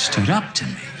ant that stood up to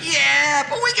me. Yeah,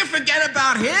 but we can forget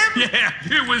about him. Yeah,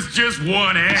 it was just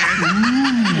one ant.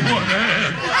 One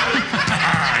ant.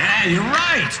 Yeah, you're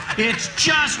right. It's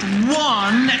just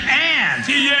one ant.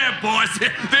 Yeah, boss,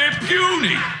 they're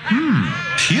puny.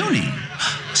 Puny?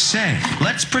 Say,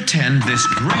 let's pretend this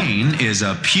grain is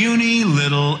a puny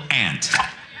little ant.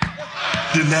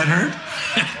 Did that hurt?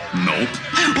 Nope.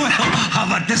 Well, how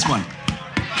about this one?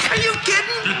 Are you kidding?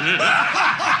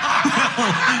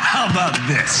 How about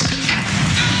this?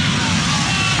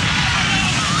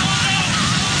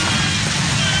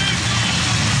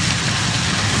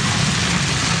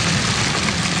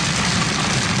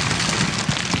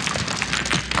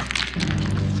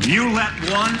 You let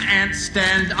one ant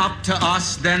stand up to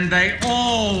us, then they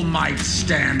all might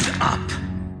stand up.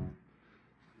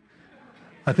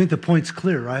 I think the point's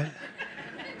clear, right?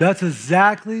 That's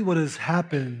exactly what has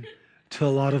happened to a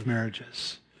lot of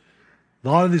marriages. A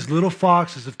lot of these little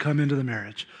foxes have come into the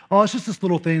marriage. Oh, it's just this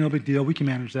little thing, no big deal. We can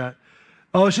manage that.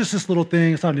 Oh, it's just this little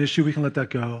thing. It's not an issue. We can let that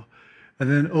go. And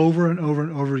then over and over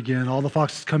and over again, all the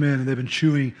foxes come in and they've been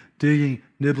chewing, digging,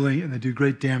 nibbling, and they do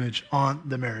great damage on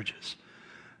the marriages.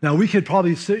 Now, we could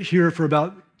probably sit here for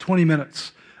about 20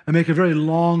 minutes and make a very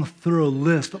long, thorough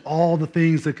list of all the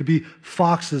things that could be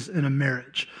foxes in a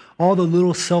marriage, all the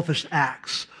little selfish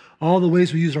acts, all the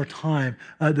ways we use our time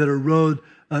that erode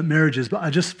marriages. But I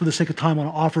just, for the sake of time, want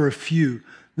to offer a few.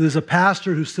 There's a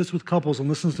pastor who sits with couples and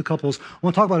listens to couples. I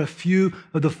want to talk about a few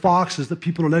of the foxes that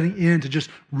people are letting in to just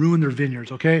ruin their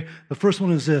vineyards, okay? The first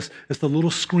one is this. It's the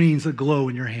little screens that glow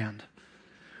in your hand.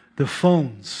 The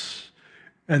phones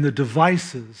and the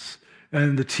devices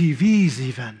and the TVs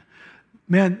even.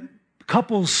 Man,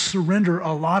 couples surrender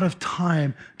a lot of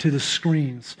time to the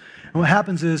screens. And what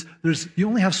happens is you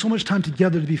only have so much time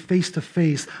together to be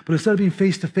face-to-face, but instead of being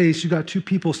face-to-face, you've got two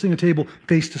people sitting at a table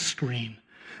face-to-screen.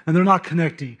 And they're not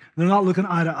connecting. They're not looking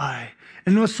eye to eye.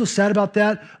 And you know what's so sad about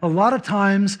that? A lot of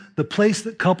times, the place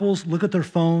that couples look at their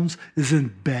phones is in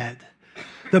bed.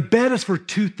 The bed is for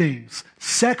two things,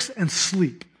 sex and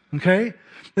sleep, okay?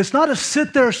 It's not to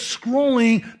sit there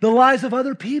scrolling the lives of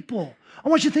other people. I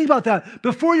want you to think about that.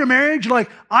 Before your marriage, you're like,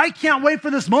 I can't wait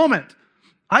for this moment.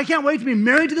 I can't wait to be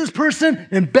married to this person,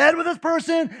 in bed with this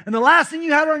person, and the last thing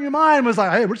you had on your mind was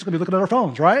like, hey, we're just going to be looking at our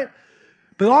phones, right?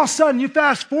 But all of a sudden, you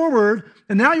fast forward,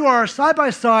 and now you are side by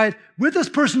side with this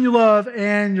person you love,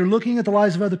 and you're looking at the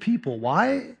lives of other people.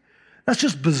 Why? That's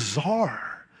just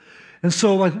bizarre. And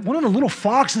so, like, one of the little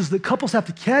foxes that couples have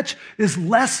to catch is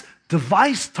less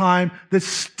device time that's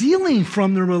stealing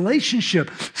from their relationship,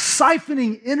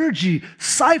 siphoning energy,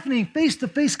 siphoning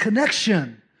face-to-face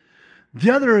connection.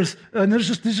 The other is, and there's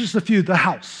just a few, the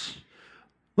house.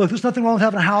 Look, there's nothing wrong with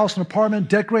having a house, an apartment,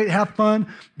 decorate, have fun,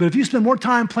 but if you spend more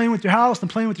time playing with your house than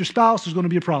playing with your spouse, there's going to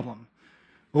be a problem.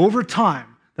 Over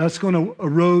time, that's going to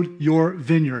erode your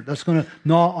vineyard. That's going to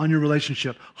gnaw on your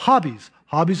relationship. Hobbies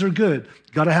are good.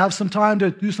 You got to have some time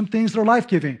to do some things that are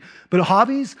life-giving. But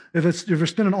hobbies, if you're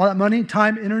spending all that money,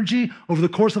 time, energy over the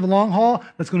course of a long haul,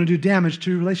 that's going to do damage to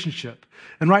your relationship.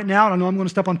 And right now, and I know I'm going to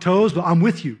step on toes, but I'm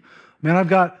with you. Man, I've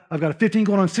got a 15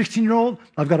 going on 16-year-old,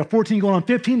 I've got a 14 going on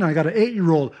 15, and I got an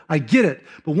 8-year-old. I get it.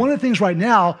 But one of the things right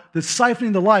now that's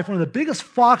siphoning the life, one of the biggest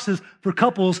foxes for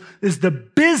couples is the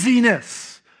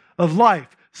busyness of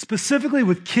life, specifically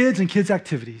with kids and kids'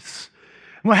 activities.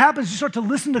 And what happens, you start to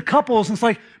listen to couples, and it's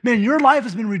like, man, your life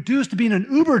has been reduced to being an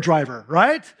Uber driver,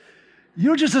 right?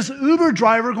 You're just this Uber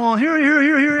driver going here,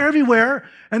 everywhere.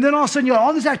 And then all of a sudden you have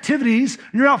all these activities,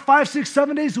 and you're out 5, 6,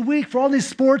 7 days a week for all these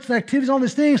sports and activities, all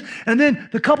these things. And then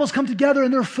the couples come together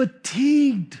and they're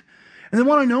fatigued. And they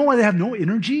want to know why they have no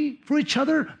energy for each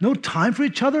other, no time for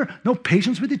each other, no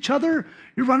patience with each other.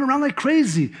 You're running around like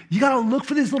crazy. You got to look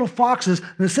for these little foxes.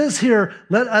 And it says here,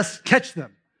 let us catch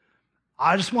them.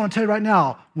 I just want to tell you right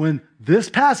now, when this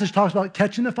passage talks about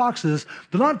catching the foxes,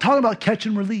 they're not talking about catch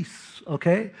and release,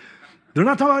 okay? They're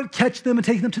not talking about catch them and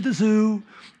taking them to the zoo.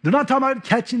 They're not talking about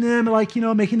catching them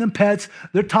and making them pets.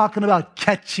 They're talking about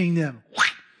catching them.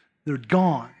 They're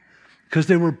gone because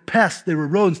they were pests, they were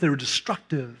rodents, they were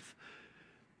destructive.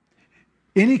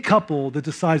 Any couple that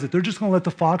decides that they're just going to let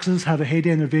the foxes have a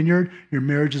heyday in their vineyard, your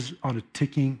marriage is on a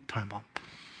ticking time bomb.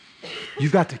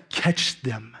 You've got to catch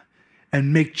them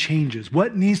and make changes.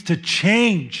 What needs to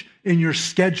change in your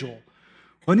schedule?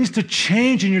 What needs to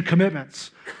change in your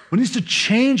commitments? What needs to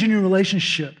change in your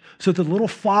relationship so that the little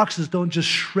foxes don't just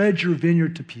shred your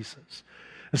vineyard to pieces?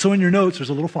 And so in your notes, there's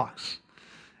a little fox.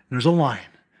 And there's a line.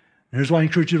 And here's why I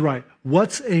encourage you to write.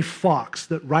 What's a fox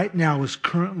that right now is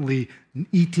currently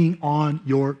eating on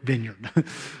your vineyard?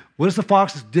 What is the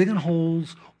fox that's digging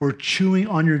holes or chewing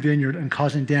on your vineyard and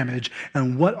causing damage?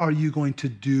 And what are you going to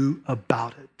do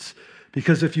about it?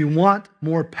 Because if you want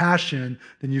more passion,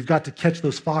 then you've got to catch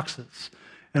those foxes.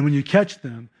 And when you catch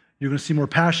them, you're going to see more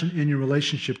passion in your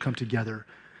relationship come together.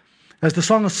 As the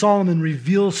Song of Solomon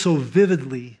reveals so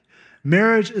vividly,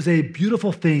 marriage is a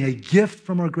beautiful thing, a gift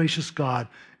from our gracious God,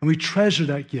 and we treasure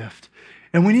that gift.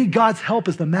 And we need God's help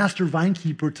as the master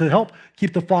vinekeeper to help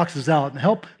keep the foxes out and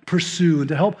help pursue and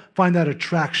to help find that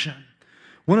attraction.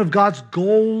 One of God's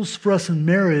goals for us in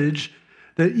marriage,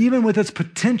 that even with its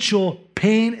potential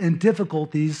pain and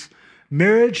difficulties,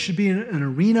 marriage should be an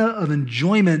arena of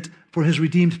enjoyment for his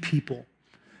redeemed people,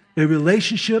 a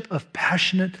relationship of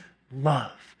passionate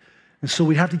love. And so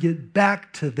we have to get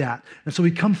back to that. And so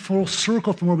we come full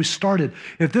circle from where we started.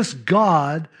 If this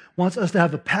God wants us to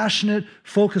have a passionate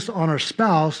focus on our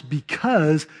spouse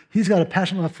because he's got a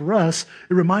passionate love for us,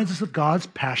 it reminds us of God's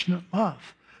passionate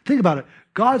love. Think about it.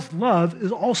 God's love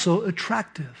is also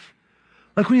attractive.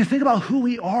 Like when you think about who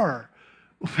we are,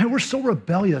 man, we're so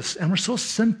rebellious and we're so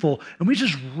sinful and we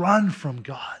just run from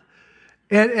God.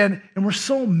 And we're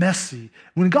so messy.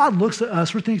 When God looks at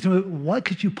us, we're thinking, what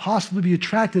could you possibly be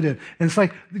attracted in? And it's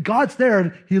like God's there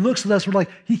and he looks at us, we're like,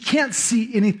 he can't see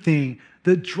anything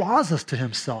that draws us to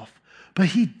himself. But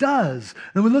he does.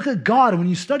 And we look at God, and when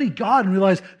you study God and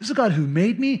realize this is a God who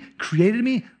made me, created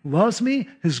me, loves me,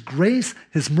 his grace,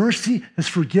 his mercy, his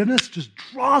forgiveness just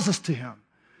draws us to him.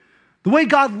 The way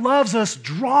God loves us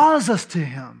draws us to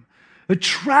him,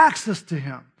 attracts us to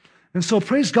him. And so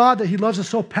praise God that he loves us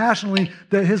so passionately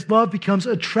that his love becomes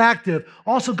attractive.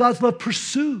 Also, God's love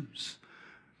pursues.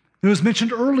 It was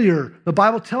mentioned earlier, the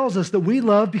Bible tells us that we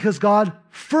love because God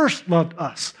first loved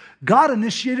us. God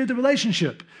initiated the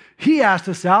relationship. He asked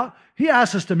us out. He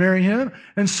asked us to marry him.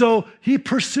 And so he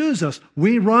pursues us.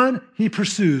 We run, he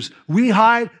pursues. We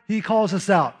hide, he calls us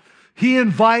out. He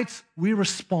invites, we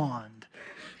respond.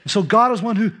 And so God is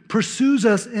one who pursues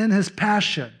us in his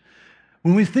passion.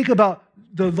 When we think about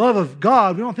the love of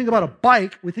God, we don't think about a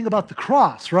bike, we think about the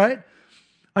cross, right?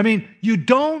 I mean, you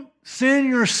don't send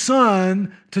your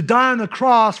son to die on the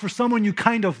cross for someone you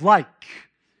kind of like.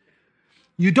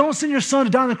 you don't send your son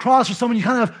to die on the cross for someone you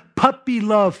kind of have puppy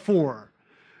love for.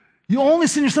 You only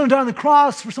send your son to die on the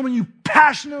cross for someone you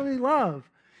passionately love.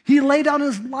 He laid down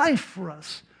his life for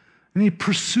us, and he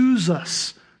pursues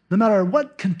us no matter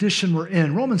what condition we're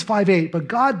in. Romans 5:8, but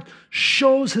God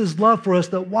shows his love for us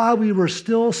that while we were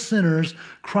still sinners,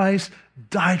 Christ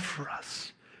died for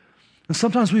us. And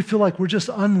sometimes we feel like we're just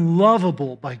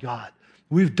unlovable by God.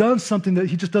 We've done something that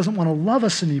he just doesn't want to love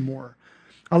us anymore.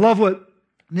 I love what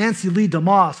Nancy Lee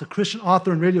DeMoss, a Christian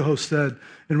author and radio host, said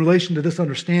in relation to this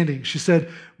understanding. She said,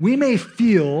 we may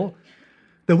feel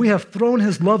that we have thrown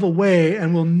his love away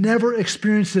and will never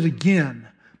experience it again.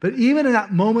 But even in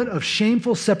that moment of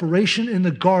shameful separation in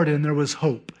the garden, there was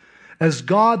hope, as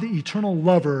God, the eternal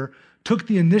lover, took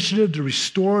the initiative to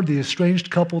restore the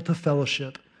estranged couple to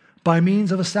fellowship by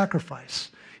means of a sacrifice.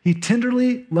 He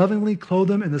tenderly, lovingly clothed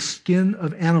them in the skin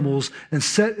of animals and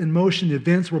set in motion the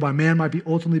events whereby man might be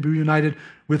ultimately be reunited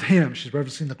with him. She's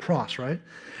referencing the cross, right?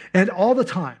 And all the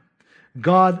time,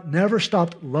 God never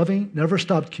stopped loving, never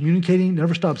stopped communicating,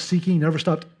 never stopped seeking, never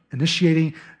stopped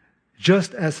initiating,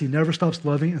 just as he never stops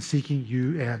loving and seeking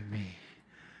you and me.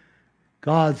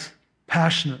 God's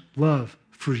passionate love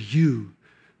for you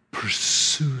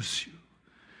pursues you.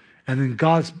 And then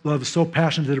God's love is so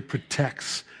passionate that it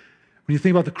protects. When you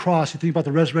think about the cross, you think about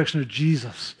the resurrection of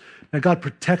Jesus. Now God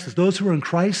protects us. Those who are in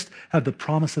Christ have the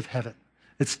promise of heaven.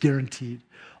 It's guaranteed.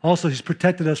 Also, he's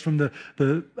protected us from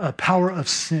the power of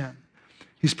sin.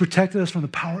 He's protected us from the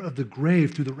power of the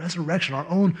grave through the resurrection, our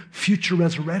own future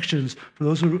resurrections for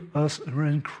those of us who are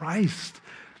in Christ.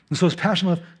 And so his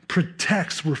passionate love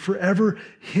protects. We're forever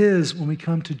his when we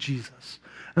come to Jesus.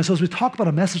 And so as we talk about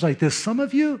a message like this, some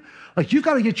of you, you've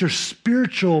got to get your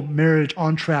spiritual marriage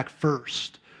on track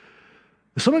first.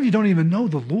 Some of you don't even know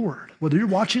the Lord. Whether you're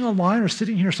watching online or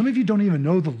sitting here, some of you don't even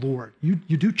know the Lord. You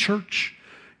do church,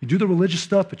 you do the religious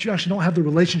stuff, but you actually don't have the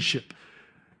relationship.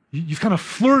 You've kind of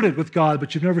flirted with God,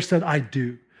 but you've never said, I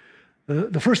do.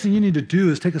 The first thing you need to do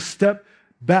is take a step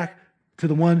back to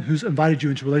the one who's invited you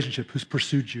into a relationship, who's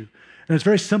pursued you. And it's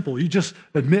very simple. You just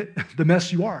admit the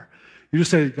mess you are. You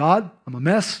just say, God, I'm a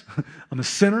mess. I'm a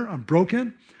sinner. I'm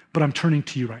broken, but I'm turning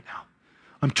to you right now.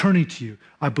 I'm turning to you.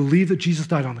 I believe that Jesus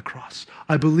died on the cross.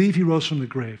 I believe he rose from the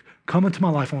grave. Come into my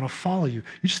life. I want to follow you.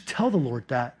 You just tell the Lord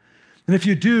that. And if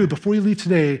you do, before you leave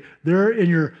today, there in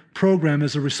your program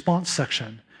is a response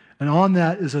section. And on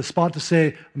that is a spot to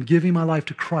say, I'm giving my life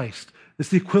to Christ. It's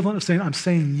the equivalent of saying, I'm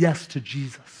saying yes to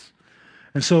Jesus.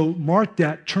 And so mark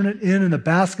that, turn it in the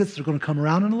baskets. They're going to come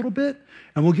around in a little bit.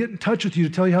 And we'll get in touch with you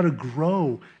to tell you how to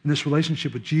grow in this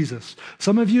relationship with Jesus.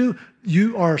 Some of you,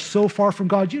 you are so far from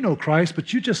God, you know Christ,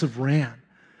 but you just have ran.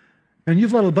 And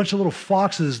you've let a bunch of little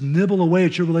foxes nibble away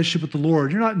at your relationship with the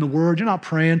Lord. You're not in the Word. You're not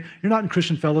praying. You're not in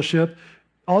Christian fellowship.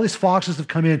 All these foxes have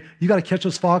come in. You got to catch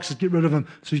those foxes, get rid of them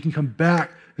so you can come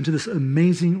back into this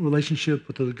amazing relationship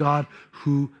with the God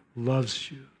who loves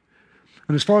you.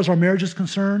 And as far as our marriage is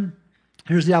concerned,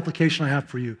 here's the application I have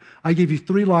for you. I gave you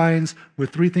 3 lines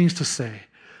with 3 things to say.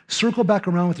 Circle back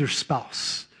around with your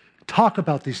spouse. Talk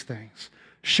about these things.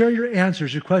 Share your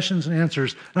answers, your questions and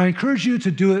answers. And I encourage you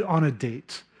to do it on a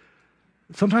date.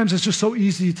 Sometimes it's just so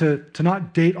easy to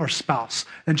not date our spouse.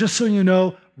 And just so you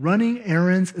know, running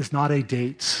errands is not a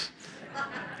date.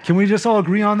 Can we just all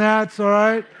agree on that? All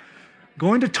right?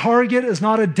 Going to Target is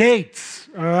not a date.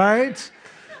 All right?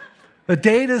 A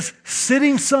date is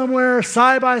sitting somewhere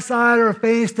side by side or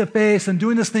face to face and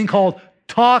doing this thing called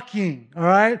talking, all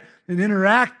right? And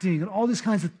interacting and all these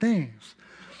kinds of things.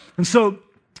 And so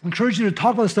I encourage you to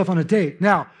talk about this stuff on a date.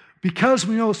 Now, because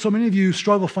we know so many of you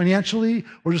struggle financially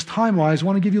or just time-wise, I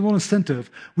want to give you a little incentive.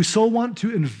 We so want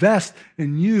to invest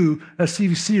in you as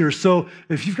CVCers. So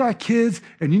if you've got kids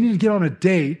and you need to get on a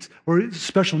date or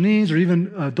special needs or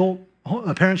even adult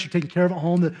parents you're taking care of at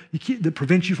home that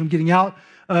prevent you from getting out,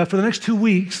 for the next 2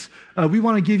 weeks, we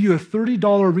want to give you a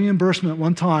 $30 reimbursement at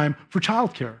one time for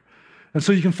childcare. And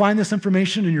so you can find this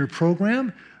information in your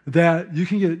program that you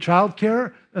can get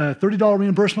childcare, $30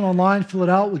 reimbursement online, fill it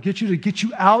out. We'll get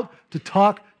you out to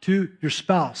talk to your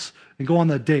spouse and go on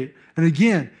that date. And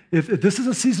again, if this is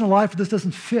a season of life where this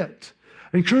doesn't fit,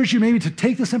 I encourage you maybe to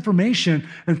take this information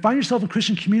and find yourself in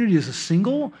Christian community as a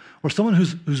single or someone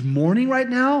who's mourning right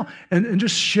now and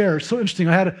just share. It's so interesting.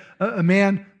 I had a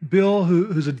man, Bill,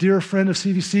 who's a dear friend of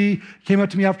CVC, came up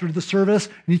to me after the service,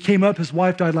 and he came up, his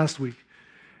wife died last week.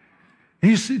 And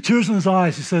he's tears in his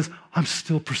eyes. He says, I'm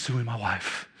still pursuing my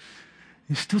wife.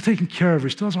 He's still taking care of her.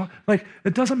 He still has,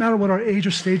 it doesn't matter what our age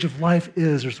or stage of life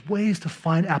is. There's ways to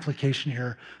find application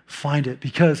here. Find it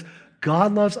because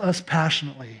God loves us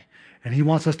passionately. And he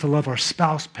wants us to love our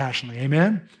spouse passionately.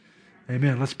 Amen?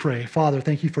 Amen. Let's pray. Father,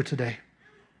 thank you for today.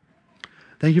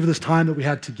 Thank you for this time that we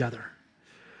had together.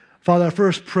 Father, I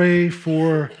first pray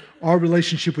for our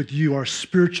relationship with you, our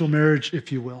spiritual marriage,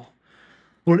 if you will.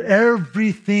 Lord,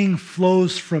 everything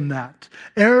flows from that.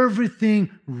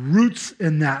 Everything roots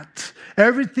in that.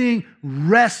 Everything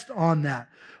rests on that.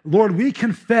 Lord, we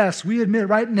confess, we admit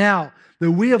right now that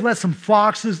we have let some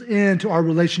foxes into our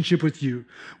relationship with you.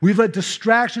 We've let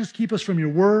distractions keep us from your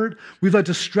word. We've let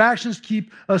distractions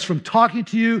keep us from talking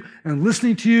to you and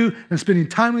listening to you and spending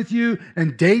time with you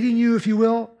and dating you, if you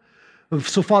will.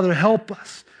 So, Father, help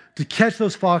us to catch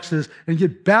those foxes and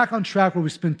get back on track where we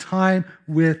spend time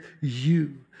with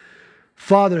you.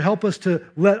 Father, help us to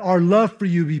let our love for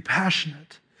you be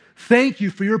passionate. Thank you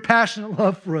for your passionate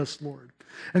love for us, Lord.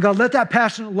 And God, let that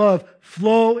passionate love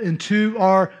flow into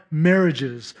our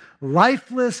marriages.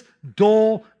 Lifeless,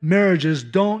 dull marriages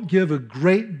don't give a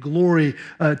great glory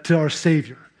to our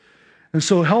Savior. And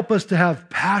so help us to have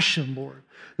passion, Lord,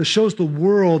 that shows the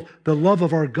world the love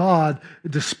of our God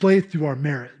displayed through our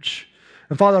marriage.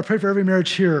 And Father, I pray for every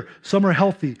marriage here. Some are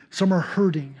healthy, some are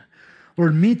hurting.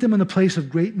 Lord, meet them in the place of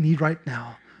great need right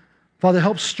now. Father,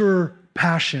 help stir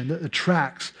passion that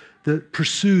attracts, that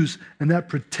pursues, and that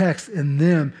protects in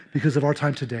them because of our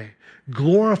time today.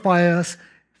 Glorify us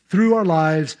through our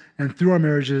lives and through our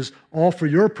marriages, all for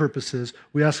your purposes.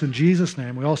 We ask in Jesus'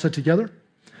 name. We all said together,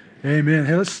 amen.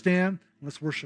 Hey, let's stand. Let's worship.